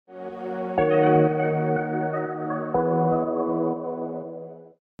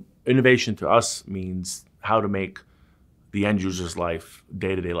Innovation to us means how to make the end user's life,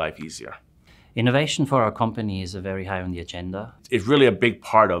 day-to-day life easier. Innovation for our company is very high on the agenda. It's really a big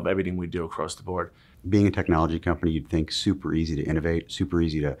part of everything we do across the board. Being a technology company, you'd think super easy to innovate, super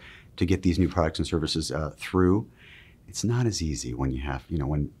easy to get these new products and services through. It's not as easy when you have,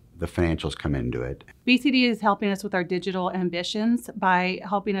 when the financials come into it. BCD is helping us with our digital ambitions by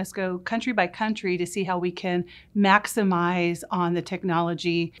helping us go country by country to see how we can maximize on the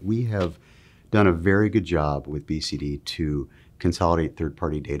technology. We have done a very good job with BCD to consolidate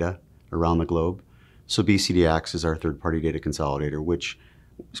third-party data around the globe. So BCD acts as our third-party data consolidator, which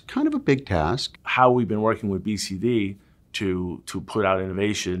is kind of a big task. How we've been working with BCD to put out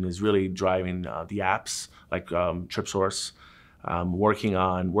innovation is really driving the apps like TripSource, working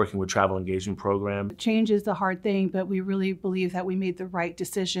with travel engagement program. Change is the hard thing, but we really believe that we made the right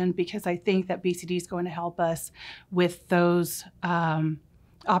decision because I think that BCD is going to help us with those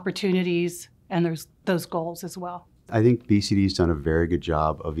opportunities and those goals as well. I think BCD's done a very good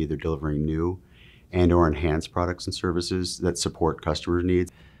job of either delivering new and/or enhanced products and services that support customer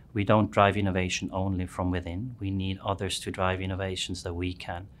needs. We don't drive innovation only from within. We need others to drive innovations that we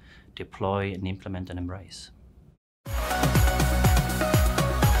can deploy and implement and embrace.